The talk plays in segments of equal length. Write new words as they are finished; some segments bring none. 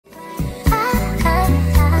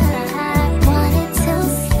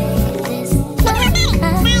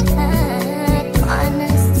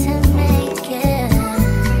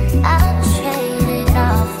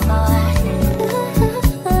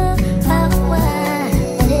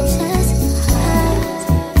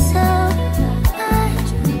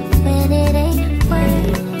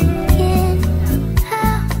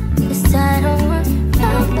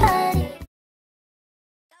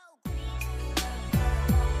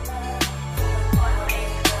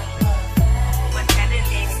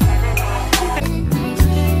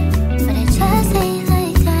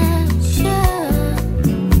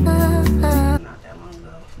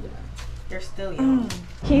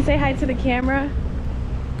say hi to the camera?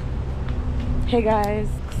 Hey guys,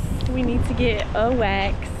 we need to get a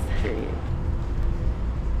wax.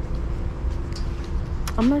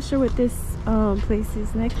 I'm not sure what this place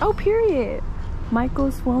is next. Oh, period.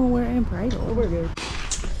 Michael's Swimwear and Bridal. We're good.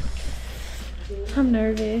 I'm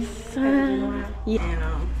nervous. Yeah.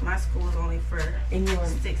 And my school is only for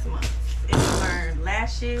 6 months. If you learn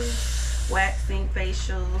lashes, waxing,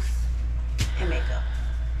 facials, and makeup.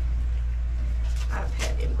 I've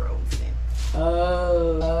had inroads in.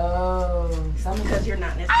 Oh. Because you're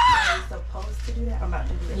not necessarily supposed to do that. I'm about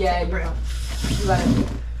to do it. Yeah, you're right. You like,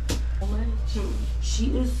 she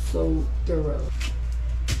is so thorough.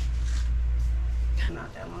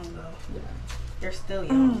 Not that long ago. Yeah. They're still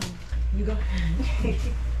young. You go.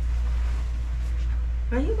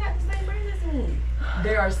 But you got the same brand as me.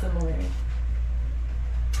 They are similar.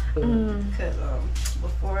 Because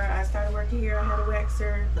before I started working here, I had a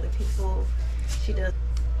waxer. Other people, she does.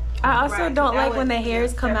 I also don't like when the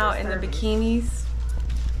hairs come out in the bikinis.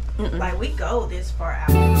 Like, we go this far out.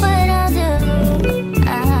 What I'll do,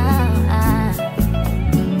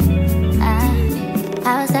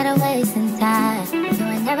 I was tired of wasting time. You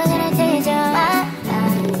ain't never gonna change your mind.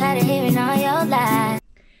 Tired of hearing all your lies.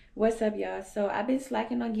 What's up, y'all? So I've been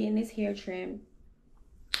slacking on getting this hair trimmed,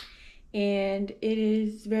 and it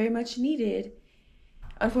is very much needed.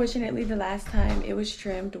 Unfortunately, the last time it was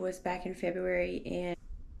trimmed was back in February, and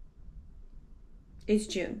it's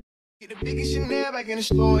June. Get the biggest Chanel back in the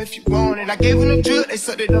store if you want it. I gave them the drip, they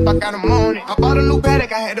sucked it up, I got them on it. I bought a new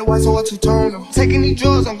paddock, I had to watch so I two-toned them. Taking these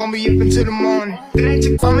drugs, I'm gonna be up until the morning. It ain't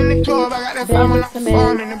just I'm in the club, I got that fun when I'm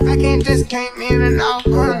performing. The back end just came in and out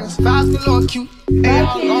honest. Vibes galore cute, they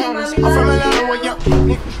all honest. I'm from Atlanta where young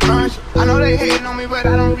niggas crunch. I know they hating on me, but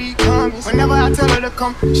I don't read comments. Whenever I tell her to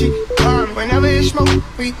come, she come. Whenever it's smoke,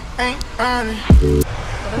 we ain't running.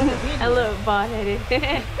 I look bald-headed.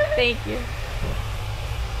 Thank you.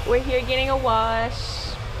 We're here getting a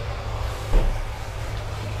wash.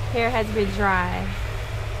 Hair has been dry.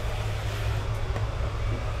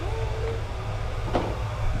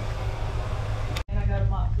 And I got a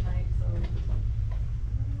mop tonight,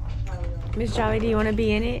 so. Miss Jolly, do you want to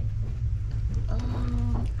be in it? I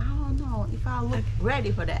don't know if I look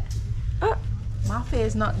ready for that. Oh. My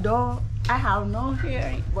face not dull. I have no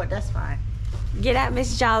hair, but that's fine. Get at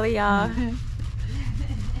Miss Jolly, y'all.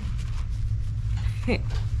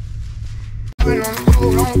 On the road, I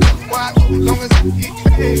don't fuck why, long as I get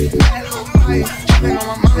paid. That little fight, tripping on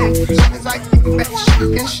my mind. Soon as I get back,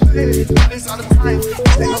 shit and shit. This all the time,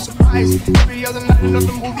 stay no surprise. Every other night,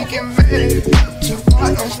 another movie get made. Too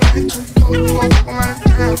hard, I'm flying too close. You gon' fuck around the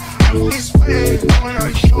town. This way, going on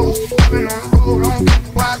the show. Tripping on the road, I don't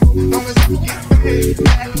fuck why, long as I get paid.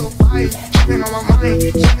 That little fight, tripping on my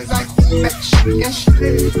mind. Soon as I get back, shit and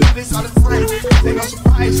shit. This all the time, stay no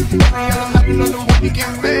surprise. Every other night, another movie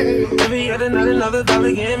get made. Every other night another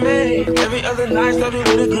dollar getting made. Every other night started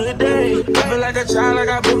with a good day. I feel like a child, I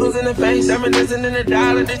got boogers in the face. Reminiscing in the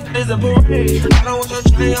dollar, this is a parade. I don't want your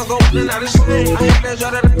train, I'm going another slave. I hate that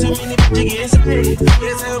y'all that like too many bitches getting saved.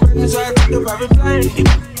 Yes, I'm rapping, so I take a private plane.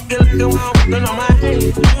 Get like a wild woman on my head.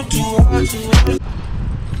 You too hard, too hard.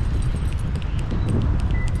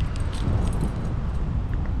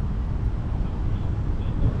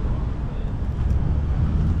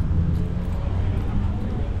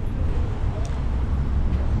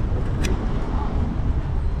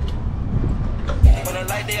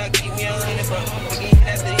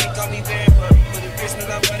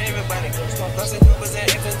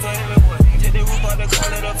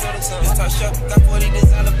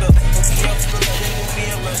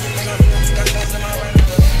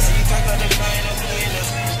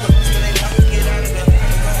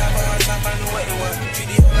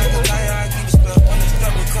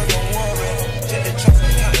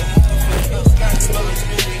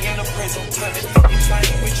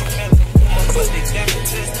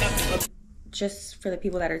 Just for the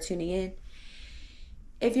people that are tuning in,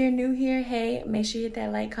 if you're new here, hey, make sure you hit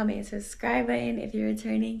that like, comment, and subscribe button. If you're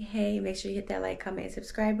returning, hey, make sure you hit that like, comment, and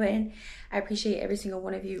subscribe button. I appreciate every single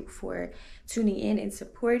one of you for tuning in and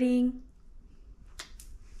supporting.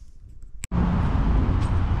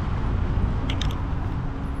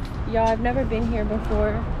 Y'all, I've never been here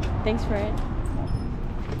before. Thanks, friend.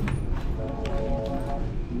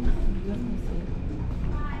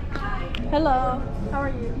 Hello, how are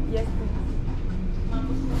you? Yes, please.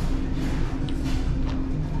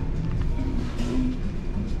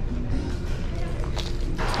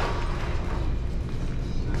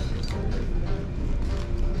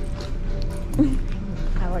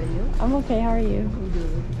 How are you? I'm okay, how are you? I'm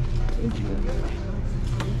good. Thank you.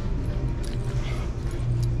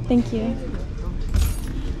 Thank you.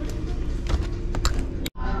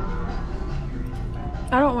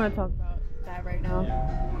 I don't want to talk about that right now.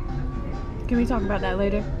 Can we talk about that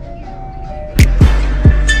later?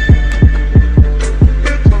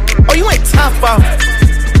 Oh, you ain't top off.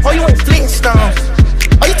 Oh, you ain't Flintstones.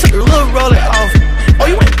 Oh, you took a little roller off. Oh,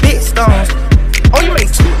 you ain't big stones. Oh, you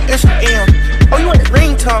made 2 extra M's. Oh, you ain't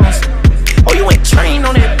ringtones. Oh, you ain't train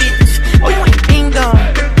on that bitch. Oh, you ain't ding dong.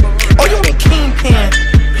 Oh, you ain't kingpin.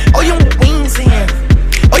 Oh, you ain't wings in.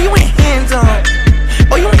 Oh, you ain't hands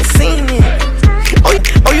on. Oh, you ain't seen it.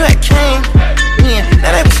 Oh, you ain't came. Yeah,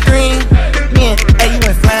 now that was scream. Yeah, hey, you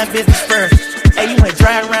went flying business first. Hey, you went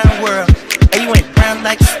drive around the world. Hey, you went brown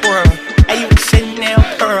like a squirrel. Hey, you went Chanel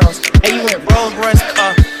curls. Hey, you went Rolls Royce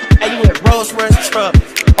car. Hey, you went Rolls Royce truck.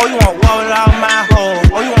 Oh, you wanna wall it all my hole.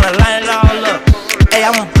 Oh, you wanna line it all up. Hey, I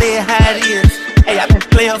wanna play it how it is. Hey, I been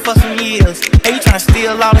playing for some years. Hey, you tryna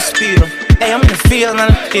steal all the spill. Hey, I'm in the field, not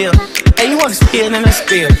the pill. Hey, you wanna spill in the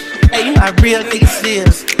spill. Hey, you my real nigga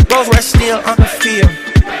seals. Rolls Royce still on the field.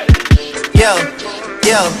 Yo,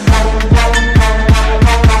 yo.